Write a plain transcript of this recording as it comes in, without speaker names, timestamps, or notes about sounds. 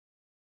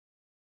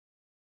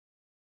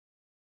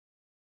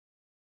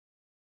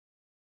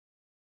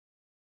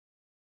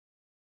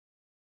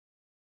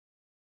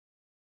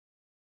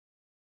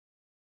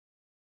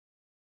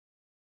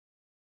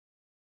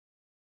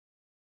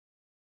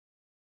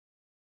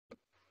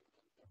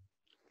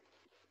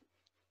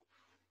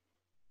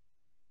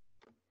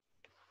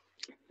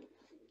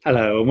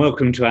Hello and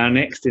welcome to our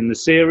next in the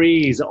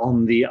series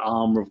on the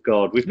armour of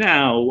God. We've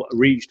now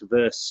reached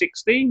verse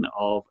 16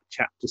 of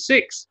chapter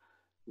 6,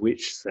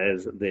 which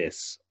says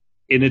this: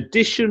 In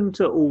addition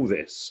to all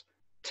this,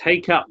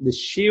 take up the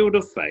shield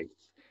of faith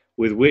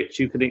with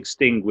which you can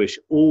extinguish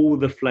all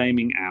the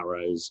flaming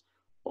arrows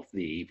of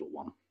the evil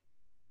one.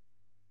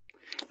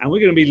 And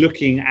we're going to be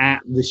looking at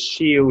the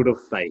shield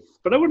of faith,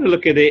 but I want to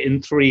look at it in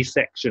three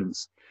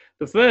sections.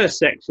 The first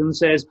section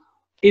says,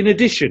 in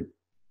addition,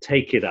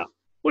 take it up.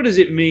 What does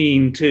it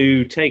mean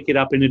to take it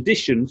up in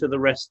addition to the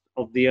rest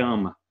of the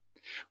armour?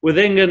 We're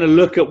then going to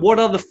look at what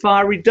are the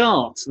fiery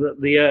darts that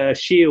the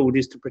shield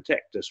is to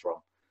protect us from.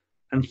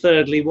 And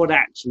thirdly, what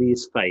actually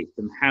is faith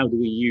and how do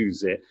we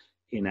use it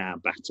in our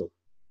battle?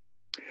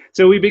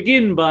 So we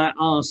begin by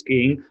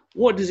asking,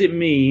 what does it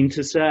mean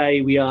to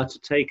say we are to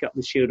take up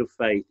the shield of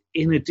faith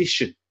in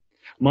addition?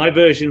 My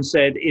version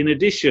said in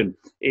addition.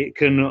 It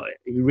can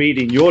read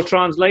in your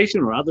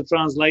translation or other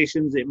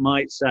translations, it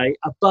might say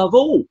above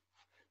all.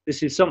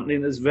 This is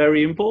something that's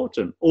very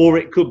important. Or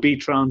it could be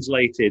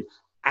translated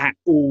at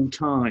all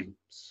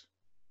times.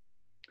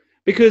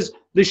 Because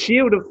the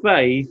shield of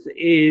faith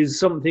is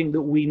something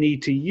that we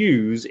need to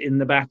use in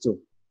the battle.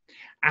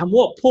 And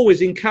what Paul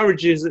is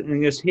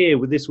encouraging us here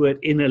with this word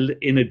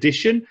in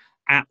addition,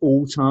 at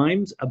all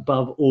times,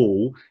 above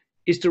all,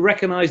 is to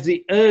recognize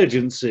the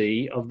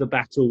urgency of the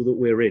battle that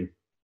we're in.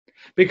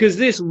 Because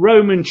this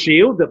Roman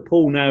shield that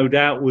Paul no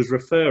doubt was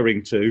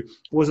referring to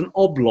was an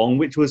oblong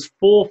which was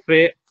 4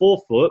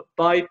 foot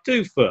by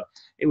 2 foot.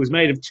 It was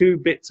made of 2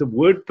 bits of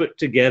wood put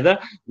together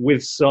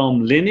with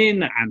some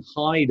linen and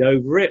hide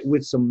over it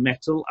with some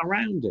metal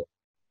around it.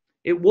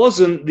 It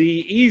wasn't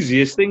the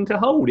easiest thing to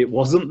hold. It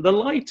wasn't the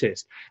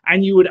lightest.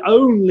 And you would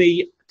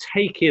only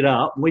take it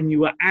up when you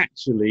were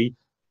actually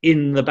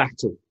in the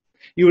battle.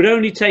 You would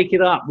only take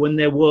it up when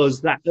there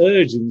was that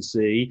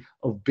urgency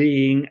of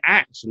being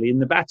actually in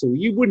the battle.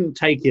 You wouldn't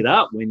take it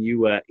up when you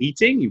were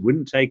eating. You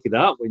wouldn't take it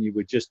up when you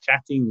were just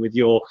chatting with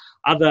your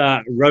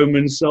other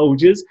Roman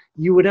soldiers.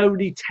 You would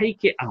only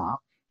take it up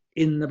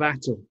in the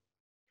battle.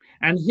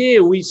 And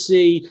here we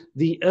see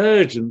the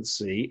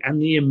urgency and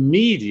the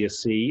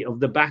immediacy of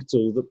the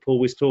battle that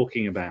Paul is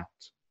talking about.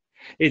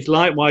 It's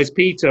likewise,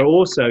 Peter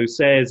also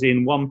says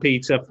in 1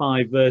 Peter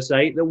 5 verse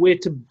 8 that we're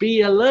to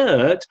be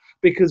alert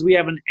because we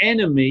have an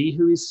enemy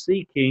who is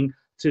seeking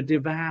to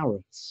devour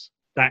us.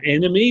 That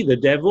enemy, the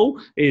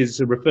devil,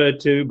 is referred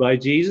to by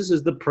Jesus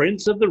as the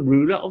prince of the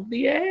ruler of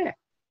the air.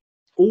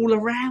 All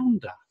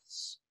around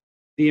us,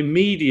 the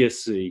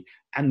immediacy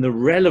and the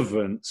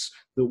relevance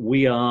that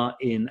we are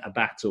in a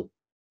battle.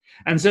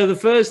 And so the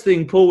first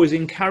thing Paul is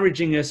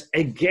encouraging us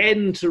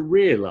again to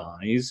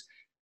realize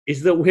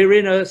is that we're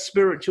in a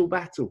spiritual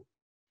battle.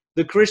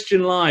 The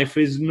Christian life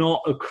is not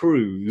a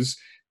cruise,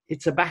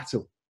 it's a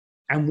battle.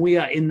 And we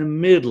are in the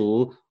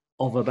middle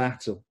of a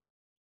battle.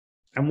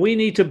 And we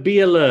need to be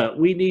alert,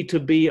 we need to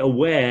be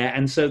aware,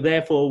 and so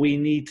therefore we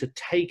need to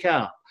take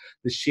up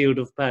the shield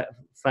of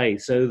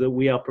faith so that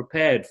we are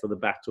prepared for the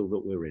battle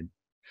that we're in.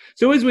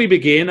 So as we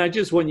begin, I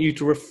just want you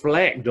to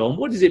reflect on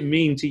what does it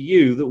mean to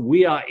you that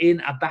we are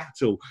in a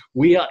battle,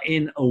 we are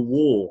in a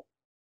war.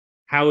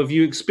 How have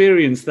you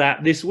experienced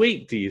that this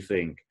week, do you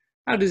think?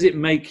 How does it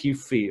make you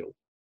feel?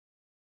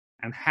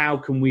 And how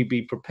can we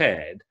be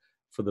prepared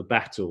for the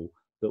battle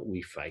that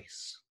we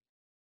face?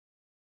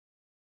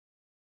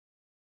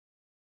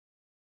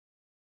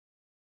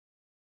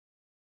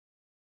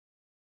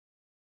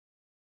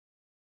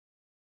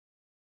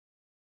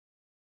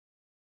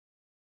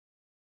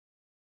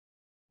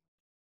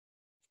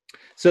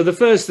 So the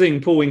first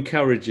thing Paul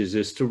encourages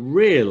us to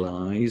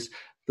realize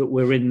that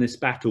we're in this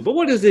battle. But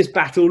what does this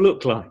battle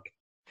look like?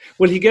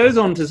 Well, he goes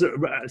on to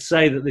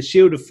say that the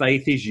shield of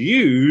faith is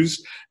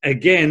used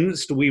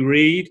against, we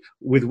read,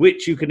 with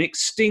which you can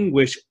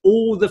extinguish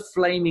all the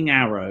flaming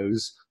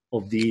arrows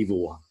of the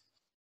evil one.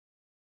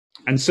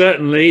 And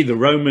certainly the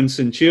Roman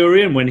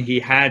centurion, when he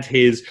had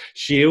his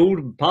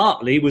shield,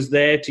 partly was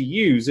there to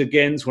use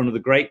against one of the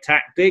great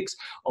tactics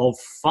of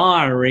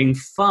firing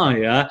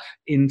fire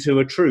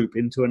into a troop,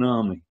 into an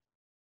army.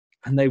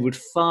 And they would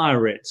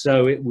fire it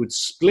so it would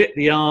split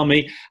the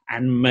army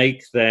and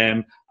make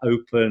them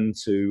open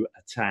to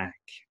attack.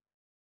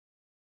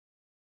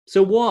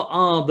 So what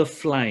are the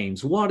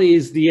flames? What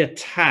is the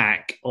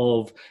attack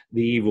of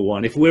the evil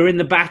one? If we're in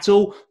the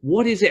battle,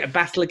 what is it a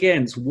battle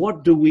against?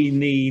 What do we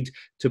need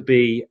to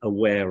be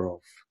aware of?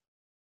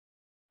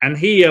 And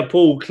here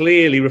Paul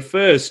clearly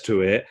refers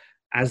to it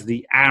as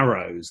the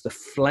arrows, the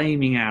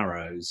flaming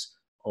arrows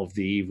of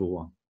the evil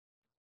one.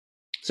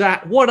 So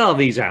what are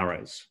these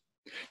arrows?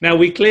 Now,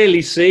 we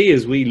clearly see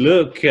as we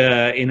look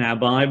in our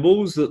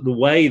Bibles that the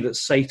way that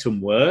Satan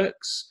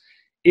works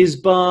is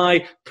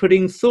by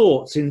putting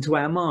thoughts into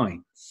our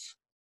minds,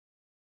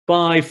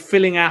 by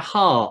filling our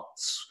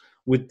hearts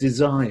with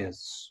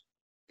desires.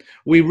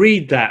 We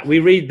read that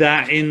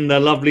in the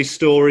lovely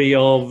story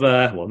of,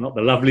 well, not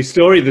the lovely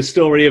story, the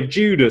story of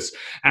Judas.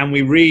 And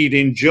we read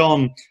in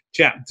John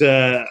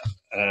chapter,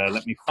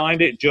 let me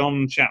find it,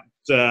 John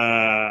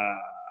chapter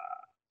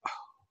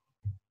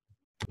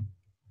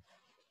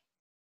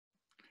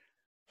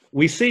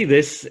We see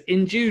this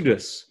in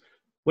Judas.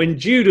 When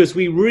Judas,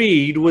 we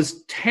read,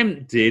 was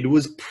tempted,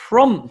 was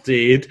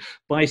prompted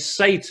by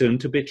Satan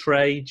to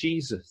betray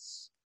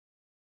Jesus.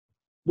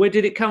 Where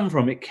did it come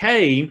from? It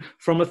came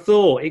from a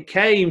thought. It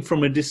came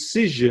from a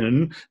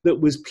decision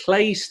that was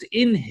placed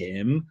in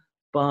him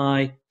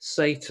by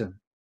Satan.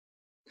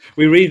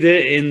 We read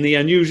it in the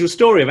unusual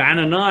story of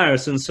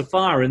Ananias and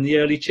Sapphira in the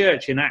early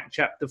church in Acts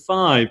chapter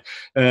 5.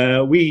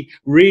 We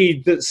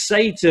read that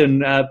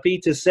Satan,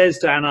 Peter says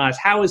to Ananias,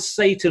 how has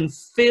Satan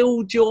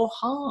filled your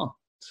heart?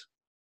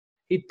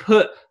 He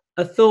put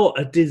a thought,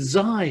 a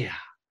desire,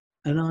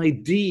 an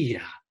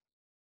idea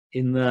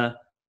in the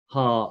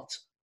heart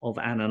of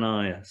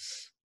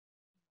Ananias.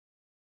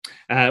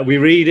 We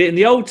read it in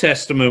the Old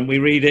Testament. We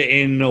read it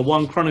in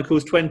 1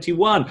 Chronicles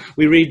 21.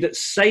 We read that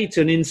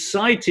Satan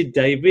incited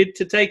David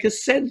to take a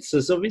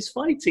census of his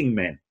fighting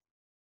men.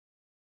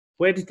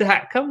 Where did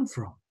that come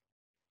from?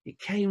 It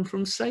came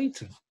from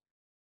Satan.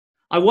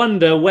 I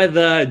wonder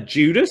whether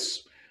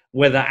Judas,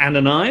 whether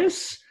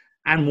Ananias,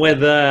 and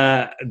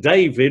whether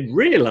David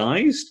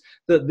realized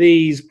that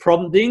these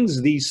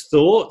promptings, these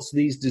thoughts,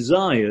 these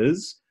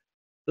desires,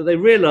 that they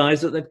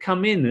realized that they'd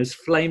come in as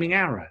flaming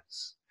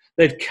arrows.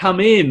 They'd come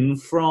in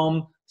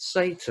from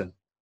Satan.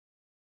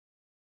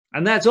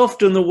 And that's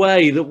often the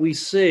way that we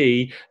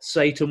see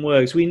Satan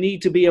works. We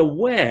need to be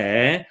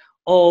aware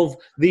of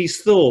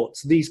these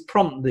thoughts, these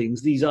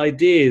promptings, these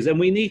ideas, and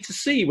we need to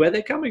see where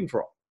they're coming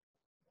from.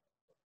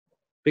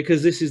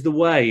 Because this is the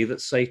way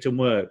that Satan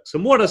works.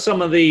 And what are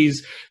some of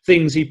these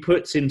things he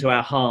puts into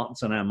our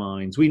hearts and our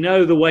minds? We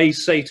know the way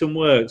Satan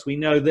works. We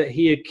know that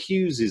he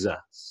accuses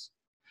us.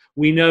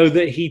 We know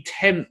that he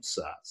tempts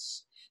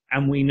us.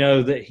 And we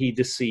know that he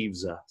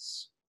deceives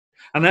us.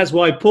 And that's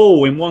why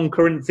Paul in 1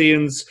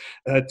 Corinthians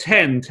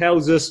 10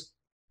 tells us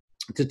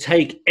to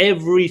take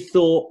every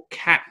thought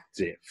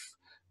captive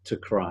to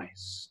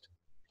Christ.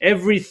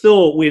 Every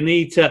thought we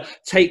need to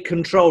take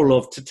control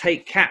of, to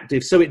take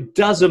captive, so it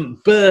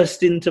doesn't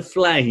burst into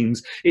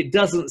flames. It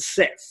doesn't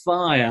set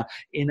fire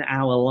in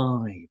our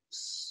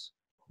lives.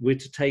 We're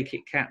to take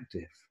it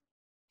captive.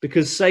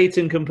 Because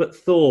Satan can put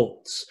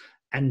thoughts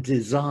and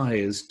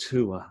desires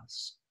to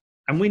us.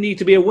 And we need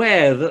to be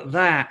aware that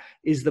that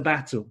is the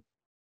battle.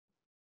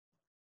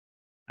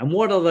 And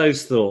what are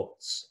those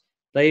thoughts?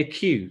 They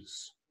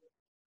accuse.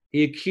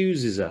 He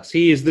accuses us.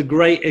 He is the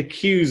great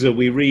accuser,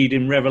 we read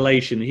in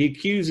Revelation. He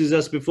accuses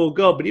us before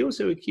God, but he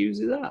also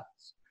accuses us.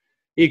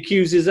 He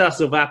accuses us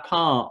of our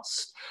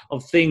past,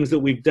 of things that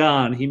we've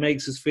done. He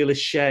makes us feel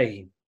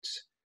ashamed.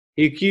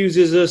 He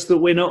accuses us that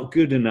we're not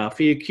good enough.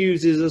 He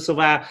accuses us of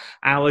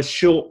our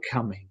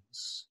shortcomings.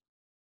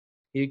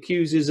 He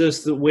accuses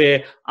us that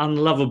we're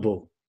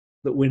unlovable,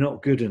 that we're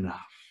not good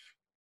enough.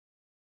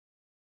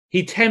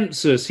 He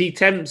tempts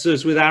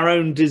us with our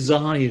own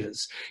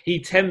desires. He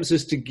tempts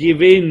us to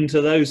give in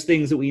to those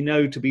things that we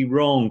know to be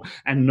wrong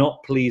and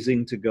not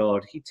pleasing to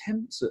God. He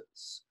tempts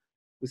us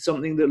with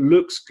something that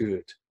looks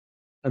good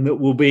and that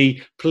will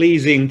be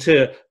pleasing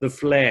to the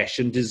flesh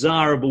and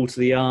desirable to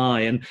the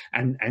eye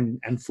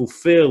and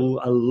fulfill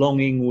a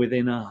longing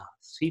within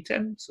us. He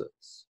tempts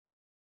us.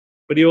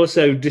 But he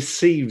also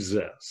deceives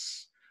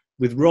us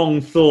with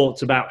wrong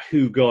thoughts about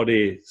who God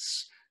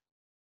is,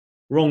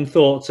 wrong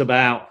thoughts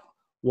about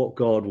what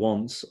God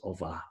wants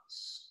of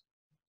us.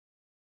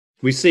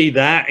 We see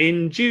that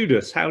in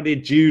Judas. How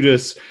did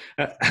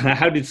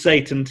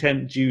Satan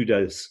tempt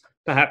Judas?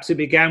 Perhaps it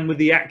began with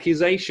the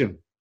accusation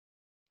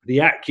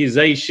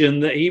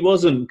that he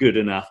wasn't good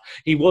enough.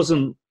 He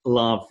wasn't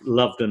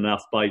loved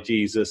enough by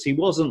Jesus. He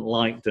wasn't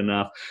liked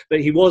enough,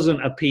 that he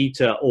wasn't a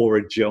Peter or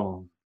a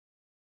John.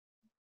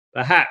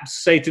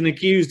 Perhaps Satan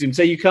accused him,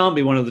 say you can't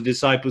be one of the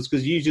disciples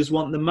because you just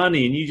want the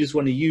money and you just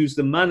want to use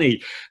the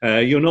money.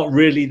 You're not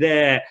really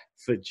there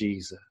for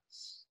Jesus.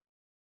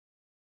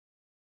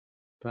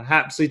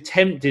 Perhaps they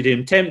tempted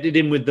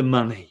him with the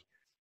money.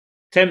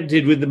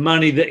 Tempted with the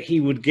money that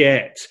he would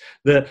get,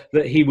 that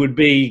he would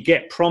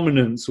get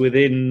prominence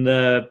within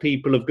the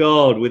people of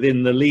God,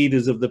 within the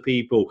leaders of the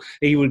people.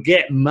 He would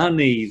get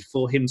money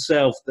for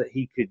himself that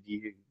he could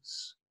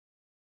use.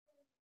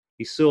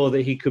 He saw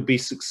that he could be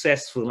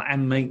successful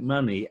and make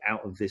money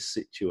out of this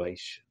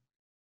situation.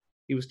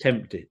 He was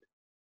tempted,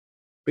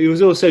 but he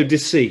was also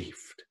deceived.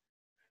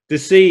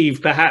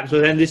 Deceived, perhaps,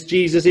 well, then this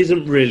Jesus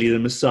isn't really the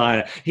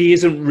Messiah. He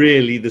isn't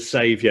really the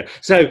Savior.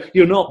 So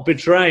you're not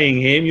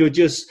betraying him. You're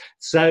just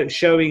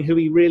showing who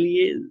he really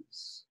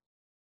is.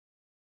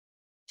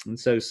 And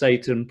so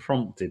Satan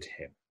prompted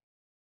him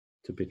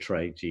to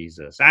betray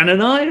Jesus.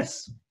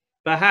 Ananias,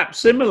 perhaps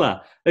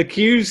similar,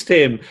 accused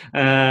him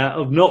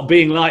of not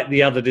being like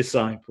the other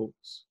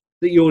disciples,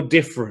 that you're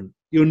different,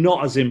 you're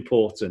not as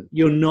important,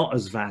 you're not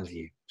as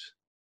valued.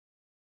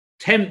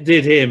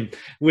 Tempted him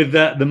with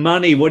the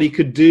money, what he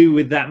could do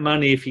with that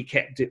money if he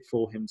kept it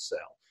for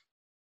himself,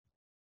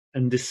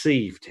 and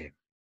deceived him.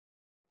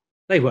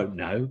 They won't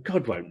know,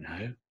 God won't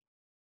know.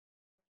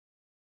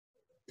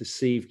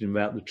 Deceived him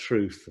about the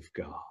truth of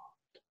God.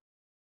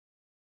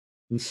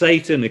 And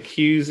Satan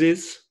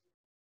accuses,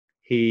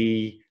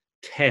 he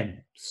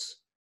tempts,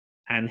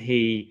 and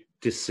he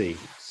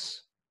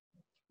deceives,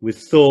 with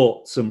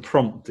thoughts and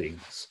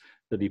promptings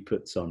that he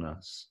puts on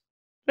us.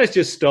 Let's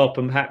just stop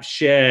and perhaps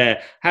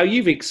share how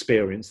you've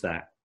experienced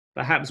that.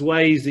 Perhaps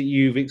ways that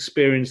you've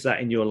experienced that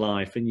in your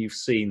life and you've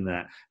seen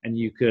that, and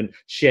you can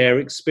share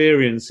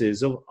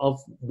experiences of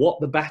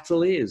what the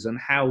battle is and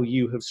how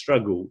you have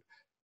struggled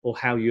or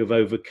how you have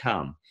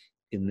overcome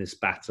in this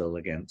battle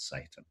against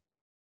Satan.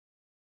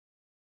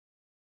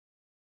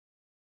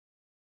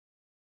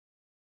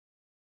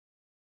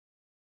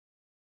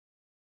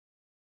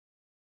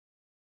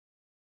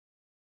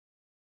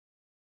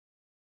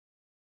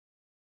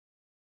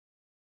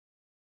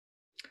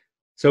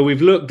 So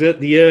we've looked at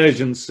the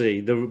urgency,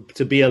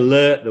 to be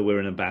alert that we're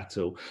in a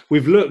battle.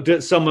 We've looked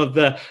at some of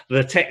the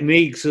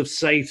techniques of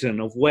Satan,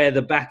 of where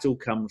the battle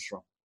comes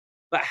from.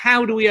 But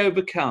how do we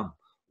overcome?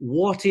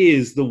 What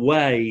is the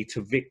way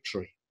to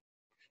victory?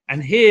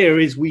 And here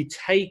is we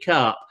take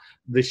up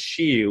the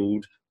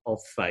shield of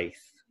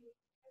faith.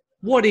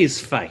 What is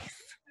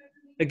faith?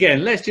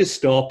 Again, let's just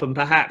stop and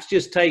perhaps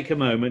just take a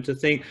moment to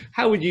think,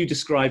 how would you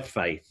describe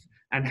faith?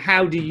 And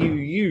how do you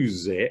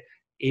use it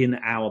in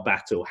our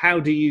battle? How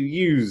do you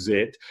use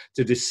it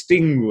to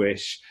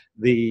distinguish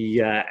the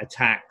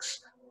attacks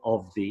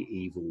of the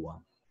evil one?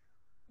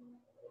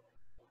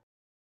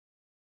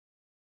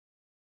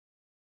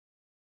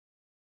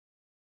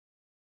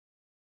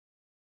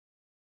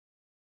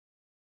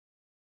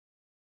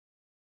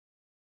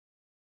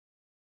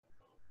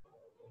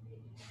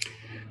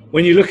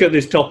 When you look at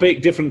this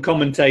topic, different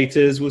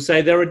commentators will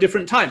say there are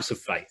different types of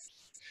faith.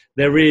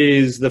 There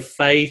is the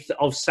faith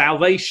of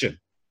salvation,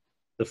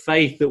 the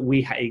faith that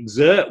we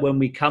exert when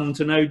we come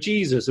to know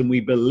Jesus and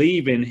we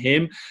believe in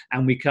him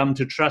and we come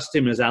to trust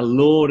him as our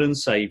Lord and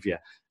Saviour.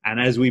 And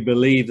as we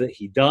believe that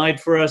he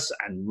died for us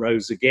and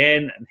rose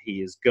again and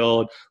he is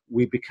God,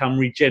 we become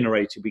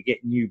regenerated, we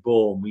get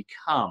newborn, we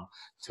come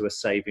to a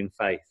saving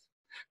faith.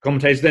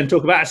 Commentators then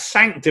talk about a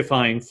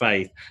sanctifying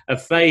faith, a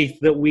faith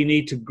that we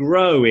need to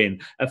grow in,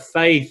 a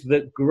faith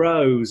that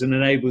grows and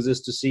enables us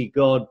to see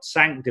God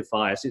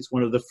sanctify us. It's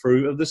one of the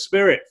fruit of the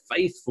Spirit,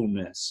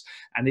 faithfulness.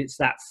 And it's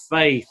that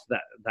faith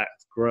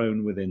that's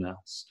grown within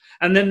us.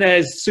 And then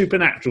there's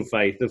supernatural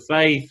faith, the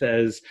faith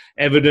as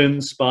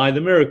evidenced by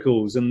the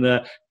miracles and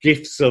the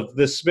gifts of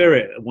the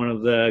Spirit. One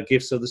of the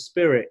gifts of the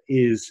Spirit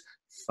is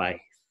faith.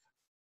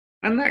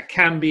 And that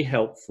can be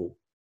helpful.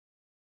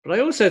 But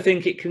I also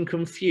think it can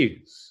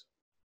confuse,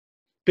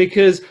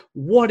 because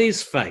what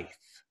is faith?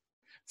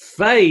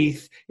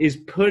 Faith is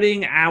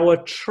putting our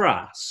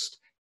trust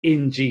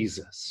in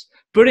Jesus,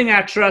 putting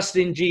our trust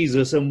in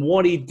Jesus and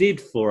what he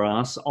did for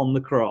us on the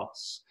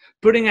cross,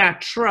 putting our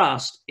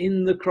trust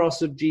in the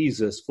cross of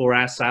Jesus for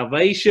our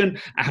salvation,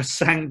 our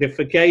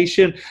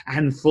sanctification,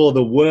 and for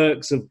the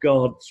works of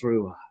God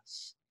through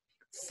us.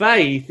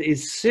 Faith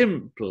is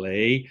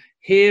simply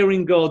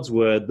hearing God's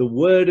word, the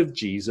word of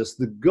Jesus,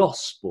 the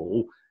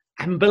gospel,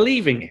 and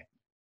believing it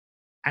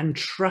and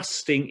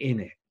trusting in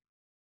it.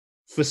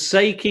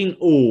 Forsaking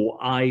all,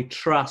 I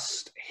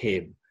trust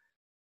him.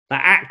 The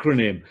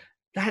acronym,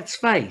 that's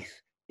faith.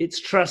 It's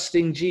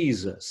trusting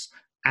Jesus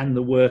and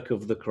the work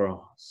of the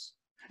cross.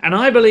 And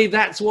I believe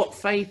that's what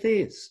faith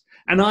is.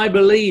 And I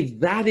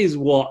believe that is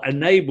what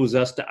enables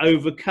us to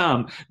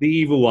overcome the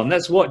evil one.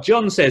 That's what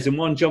John says in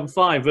 1 John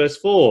 5, verse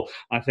 4,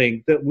 I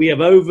think, that we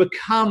have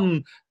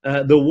overcome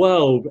the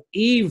world,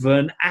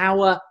 even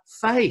our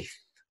faith.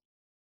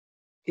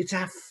 It's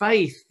our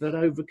faith that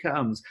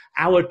overcomes,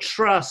 our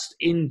trust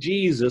in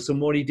Jesus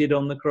and what he did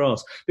on the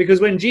cross. Because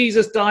when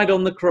Jesus died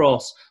on the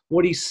cross,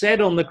 what he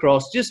said on the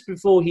cross, just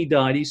before he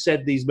died, he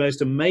said these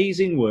most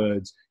amazing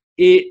words,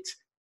 "It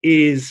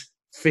is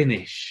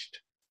finished."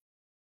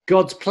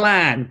 God's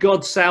plan,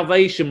 God's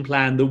salvation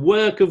plan, the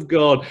work of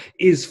God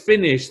is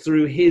finished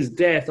through his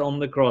death on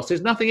the cross.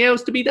 There's nothing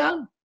else to be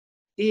done.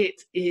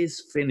 It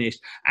is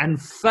finished.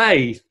 And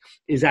faith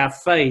is our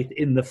faith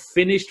in the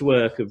finished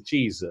work of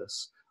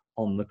Jesus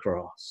on the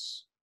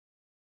cross.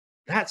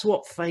 That's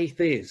what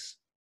faith is.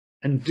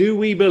 And do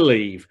we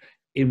believe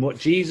in what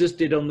Jesus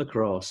did on the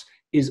cross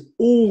is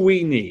all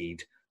we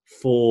need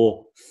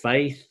for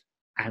faith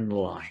and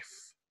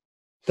life?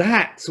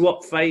 That's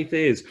what faith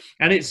is.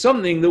 And it's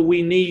something that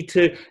we need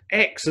to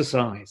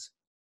exercise.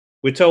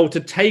 We're told to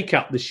take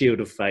up the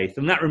shield of faith.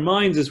 And that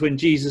reminds us when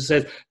Jesus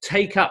says,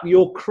 take up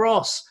your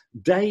cross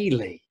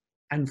daily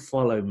and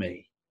follow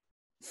me.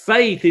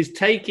 Faith is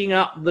taking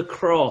up the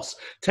cross,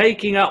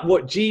 taking up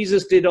what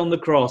Jesus did on the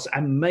cross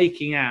and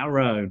making it our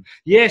own.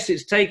 Yes,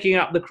 it's taking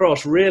up the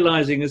cross,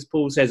 realizing, as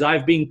Paul says,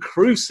 I've been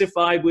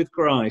crucified with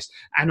Christ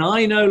and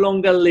I no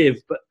longer live,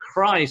 but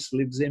Christ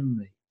lives in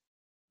me.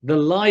 The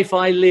life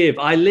I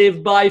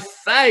live by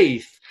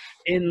faith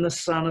in the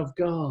Son of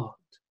God.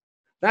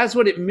 That's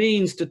what it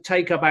means to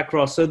take up our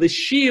cross. So the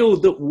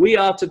shield that we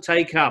are to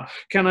take up,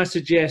 can I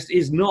suggest,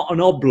 is not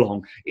an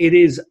oblong. It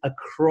is a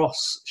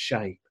cross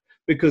shape.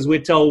 Because we're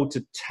told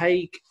to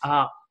take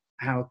up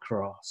our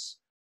cross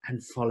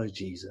and follow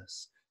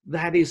Jesus.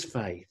 That is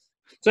faith.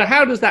 So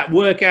how does that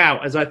work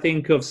out as I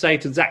think of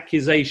Satan's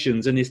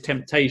accusations and his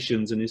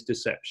temptations and his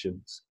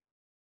deceptions?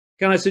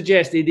 Can I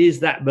suggest it is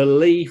that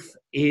belief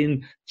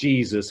in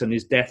Jesus and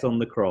his death on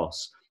the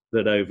cross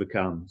that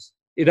overcomes?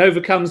 It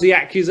overcomes the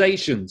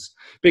accusations,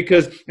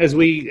 because as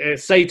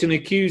Satan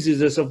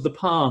accuses us of the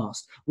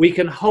past, we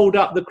can hold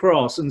up the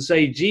cross and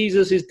say,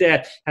 Jesus'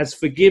 death has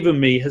forgiven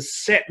me, has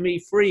set me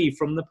free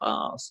from the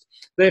past.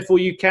 Therefore,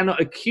 you cannot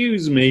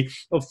accuse me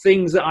of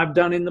things that I've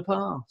done in the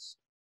past.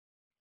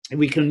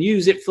 We can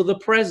use it for the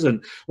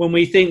present when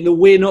we think that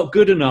we're not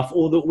good enough,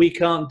 or that we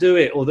can't do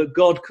it, or that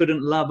God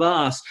couldn't love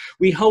us.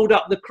 We hold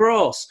up the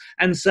cross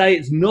and say,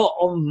 it's not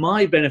on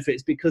my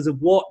benefits, because of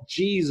what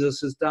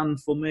Jesus has done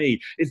for me.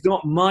 It's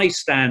not my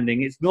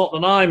standing. It's not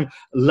that I'm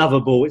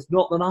lovable. It's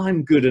not that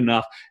I'm good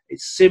enough.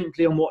 It's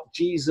simply on what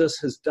Jesus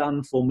has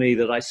done for me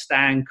that I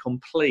stand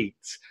complete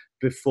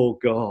before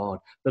God,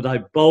 that I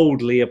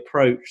boldly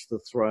approach the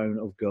throne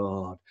of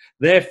God.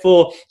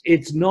 Therefore,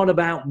 it's not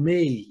about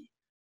me.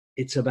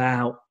 It's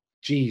about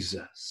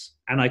Jesus.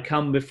 And I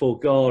come before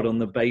God on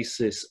the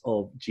basis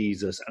of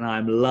Jesus. And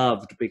I'm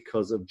loved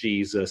because of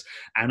Jesus.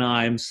 And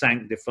I'm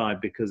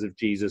sanctified because of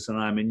Jesus. And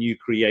I'm a new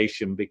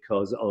creation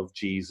because of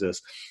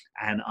Jesus.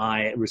 And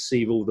I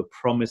receive all the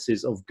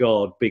promises of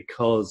God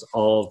because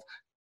of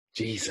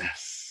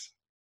Jesus.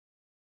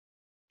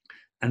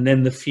 And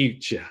then the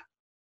future.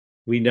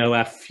 We know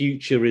our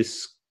future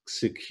is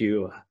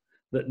secure,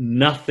 that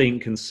nothing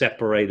can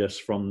separate us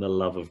from the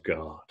love of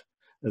God.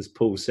 As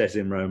Paul says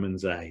in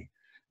Romans 8,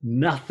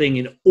 nothing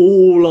in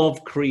all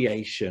of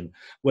creation,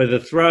 whether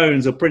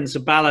thrones or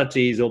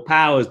principalities or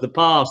powers, the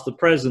past, the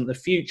present, the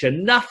future,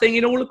 nothing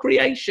in all of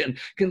creation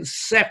can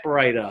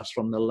separate us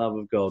from the love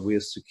of God. We are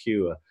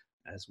secure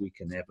as we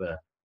can ever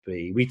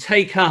be. We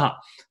take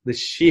up the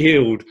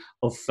shield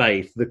of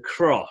faith, the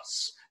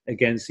cross,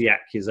 against the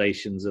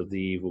accusations of the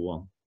evil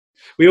one.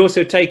 We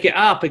also take it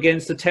up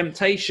against the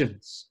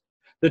temptations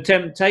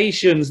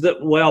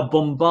that we are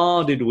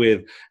bombarded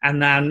with,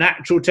 and our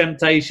natural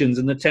temptations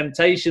and the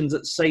temptations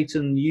that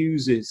Satan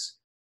uses.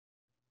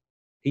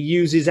 He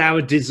uses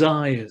our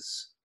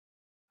desires,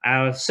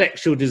 our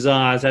sexual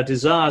desires, our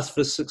desires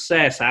for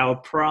success, our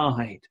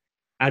pride,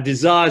 our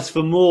desires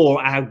for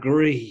more, our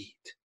greed,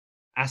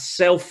 our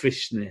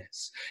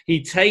selfishness.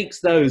 He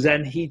takes those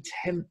and he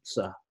tempts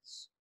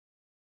us.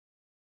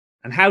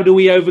 And how do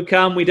we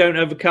overcome? We don't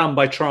overcome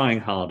by trying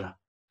harder.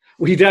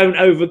 We don't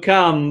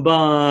overcome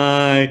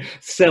by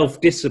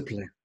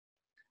self-discipline.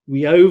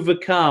 We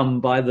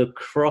overcome by the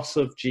cross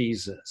of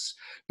Jesus.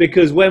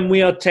 Because when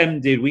we are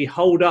tempted, we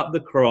hold up the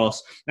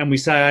cross and we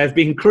say, I have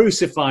been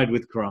crucified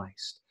with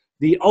Christ.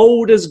 The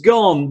old has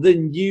gone, the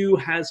new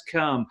has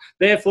come.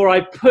 Therefore,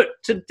 I put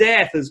to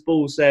death, as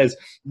Paul says,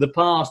 the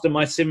past and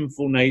my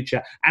sinful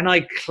nature, and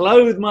I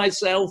clothe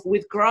myself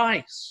with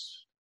Christ.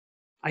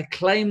 I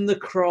claim the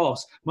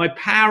cross. My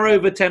power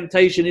over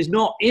temptation is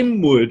not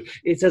inward.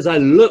 It's as I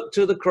look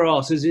to the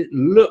cross, as it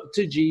look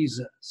to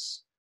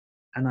Jesus.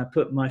 And I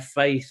put my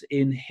faith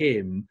in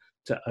him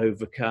to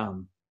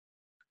overcome.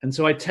 And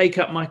so I take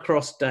up my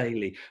cross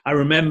daily. I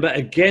remember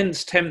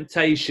against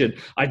temptation,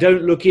 I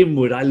don't look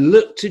inward. I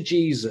look to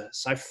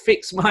Jesus. I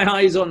fix my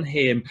eyes on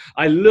him.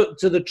 I look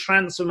to the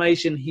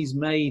transformation he's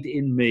made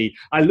in me.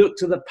 I look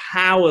to the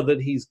power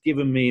that he's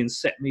given me and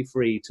set me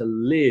free to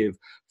live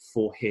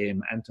for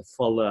him and to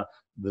follow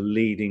the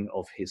leading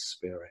of his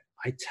Spirit.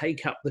 I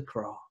take up the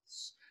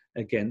cross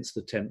against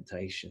the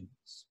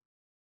temptations.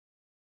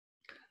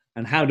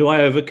 And how do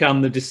I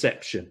overcome the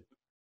deception?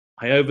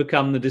 I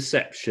overcome the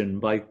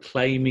deception by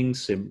claiming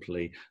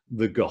simply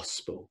the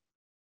gospel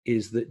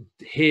is that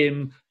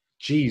him,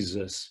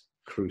 Jesus,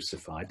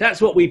 crucified. That's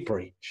what we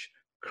preach.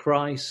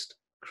 Christ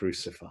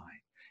crucified.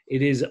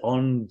 It is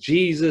on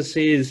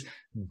Jesus'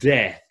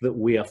 death that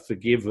we are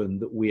forgiven,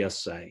 that we are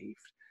saved.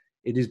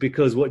 It is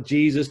because what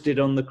Jesus did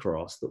on the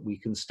cross that we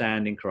can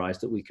stand in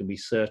Christ, that we can be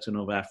certain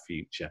of our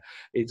future.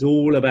 It's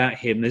all about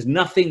him. There's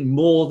nothing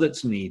more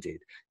that's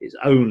needed. It's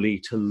only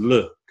to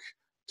look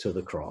to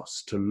the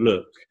cross, to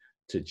look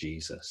to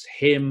Jesus,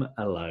 him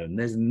alone.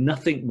 There's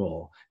nothing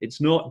more.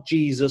 It's not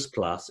Jesus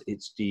plus,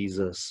 it's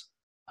Jesus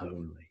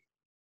only.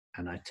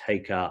 And I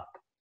take up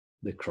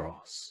the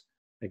cross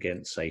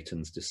against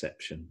Satan's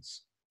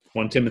deceptions.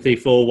 1 Timothy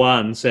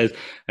 4:1 says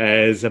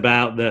is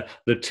about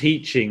the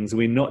teachings.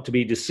 We're not to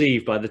be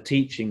deceived by the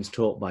teachings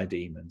taught by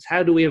demons.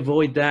 How do we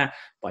avoid that?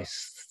 By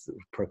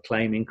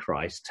proclaiming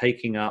Christ,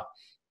 taking up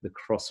the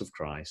cross of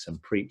Christ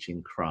and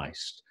preaching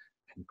Christ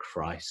and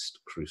Christ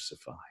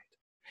crucified.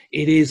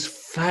 It is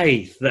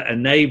faith that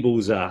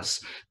enables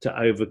us to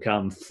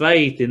overcome,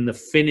 faith in the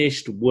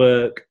finished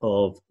work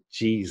of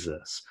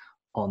Jesus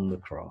on the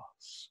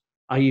cross.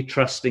 Are you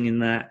trusting in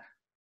that?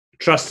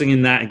 Trusting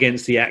in that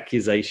against the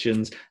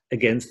accusations,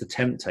 against the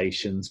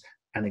temptations,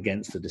 and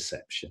against the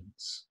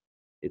deceptions.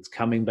 It's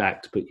coming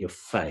back to put your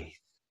faith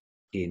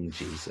in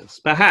Jesus.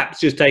 Perhaps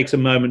just takes a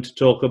moment to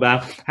talk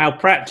about how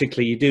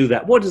practically you do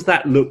that. What does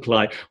that look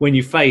like when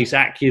you face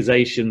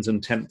accusations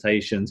and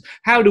temptations?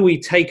 How do we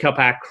take up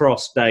our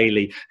cross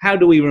daily? How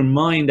do we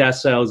remind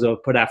ourselves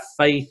of put our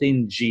faith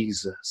in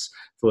Jesus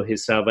for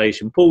his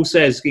salvation. Paul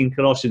says in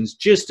Colossians,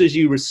 just as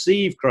you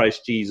receive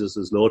Christ Jesus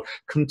as Lord,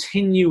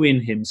 continue in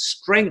him,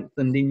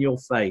 strengthened in your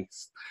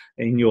faith.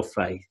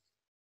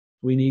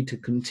 We need to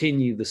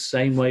continue the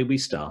same way we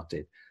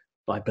started,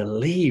 by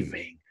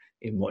believing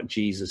in what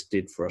Jesus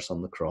did for us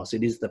on the cross.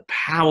 It is the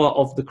power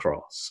of the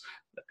cross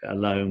that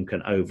alone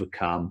can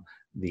overcome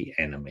the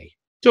enemy.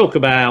 Talk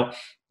about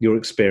your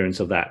experience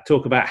of that.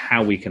 Talk about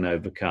how we can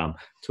overcome.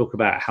 Talk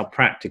about how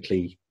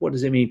practically, what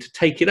does it mean to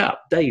take it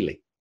up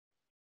daily?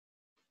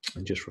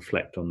 And just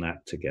reflect on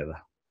that together.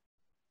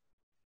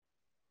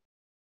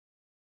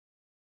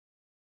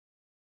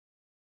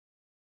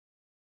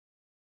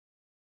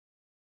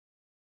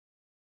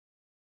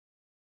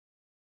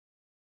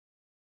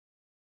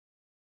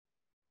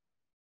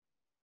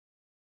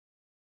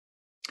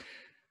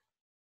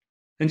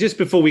 And just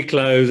before we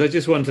close, I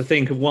just want to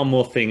think of one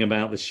more thing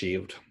about the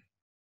shield.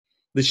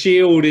 The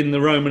shield in the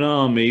Roman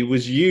army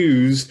was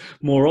used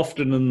more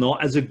often than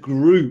not as a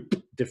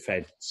group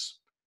defense.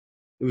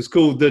 It was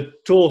called the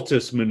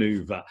tortoise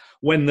maneuver.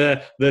 When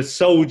the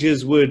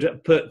soldiers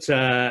would put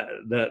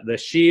the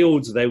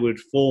shields, they would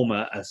form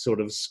a sort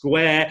of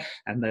square,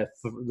 and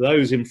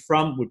those in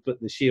front would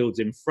put the shields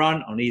in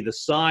front on either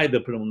side. They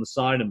put them on the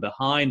side and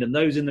behind, and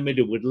those in the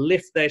middle would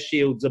lift their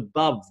shields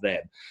above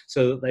them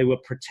so that they were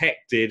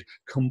protected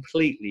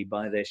completely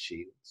by their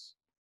shields.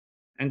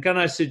 And can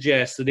I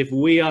suggest that if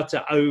we are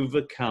to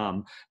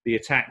overcome the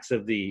attacks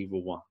of the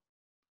evil one,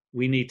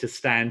 we need to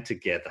stand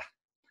together,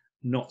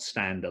 not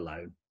stand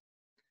alone,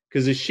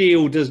 because a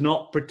shield does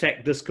not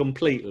protect us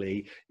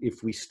completely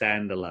if we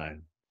stand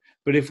alone.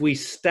 But if we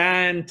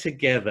stand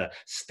together,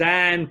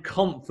 stand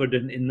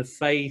confident in the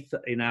faith,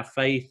 in our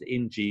faith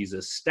in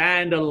Jesus,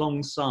 stand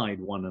alongside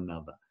one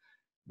another,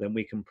 then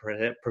we can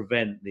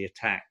prevent the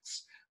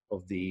attacks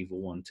of the evil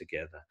one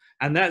together.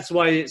 And that's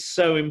why it's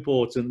so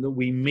important that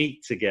we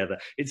meet together.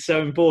 It's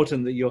so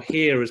important that you're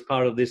here as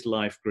part of this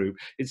life group.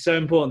 It's so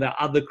important that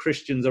other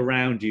Christians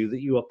around you, that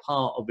you are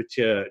part of a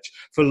church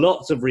for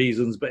lots of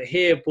reasons. But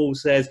here Paul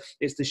says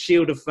it's the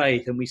shield of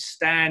faith, and we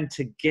stand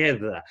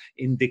together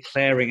in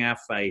declaring our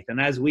faith. And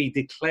as we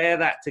declare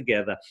that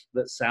together,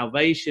 that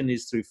salvation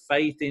is through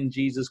faith in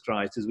Jesus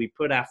Christ, as we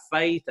put our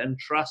faith and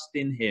trust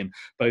in him,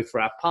 both for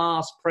our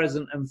past,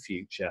 present and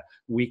future,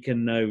 we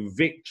can know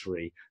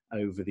victory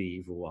over the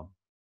evil one.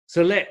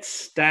 So let's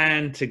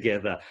stand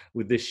together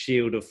with this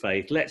shield of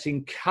faith. Let's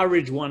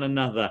encourage one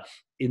another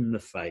in the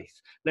faith.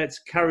 Let's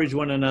encourage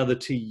one another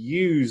to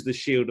use the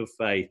shield of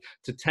faith,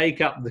 to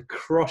take up the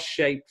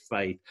cross-shaped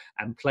faith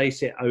and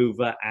place it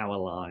over our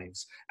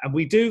lives. And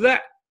we do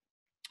that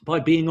by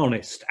being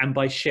honest and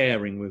by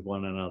sharing with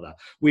one another.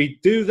 We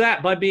do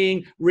that by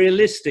being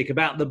realistic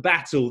about the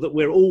battle that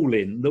we're all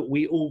in, that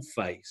we all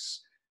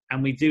face.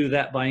 And we do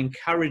that by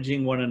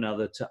encouraging one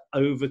another to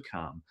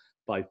overcome,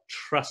 by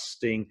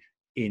trusting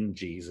in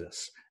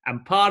Jesus.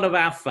 And part of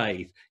our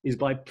faith is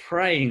by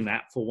praying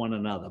that for one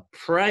another,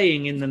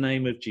 praying in the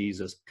name of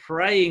Jesus,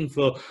 praying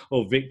for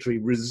victory,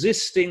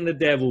 resisting the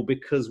devil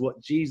because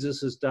what Jesus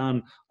has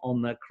done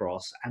on the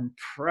cross, and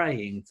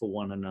praying for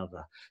one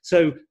another.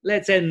 So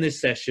let's end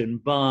this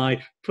session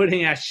by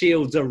putting our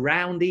shields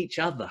around each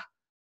other,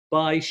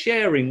 by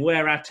sharing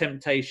where our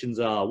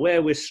temptations are,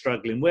 where we're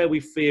struggling, where we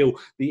feel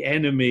the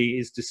enemy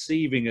is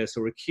deceiving us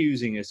or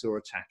accusing us or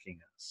attacking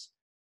us.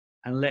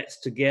 And let's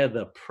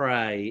together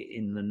pray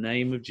in the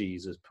name of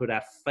Jesus, put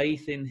our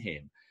faith in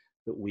him,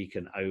 that we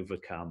can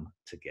overcome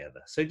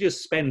together. So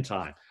just spend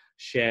time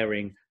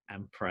sharing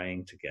and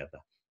praying together.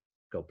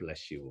 God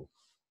bless you all.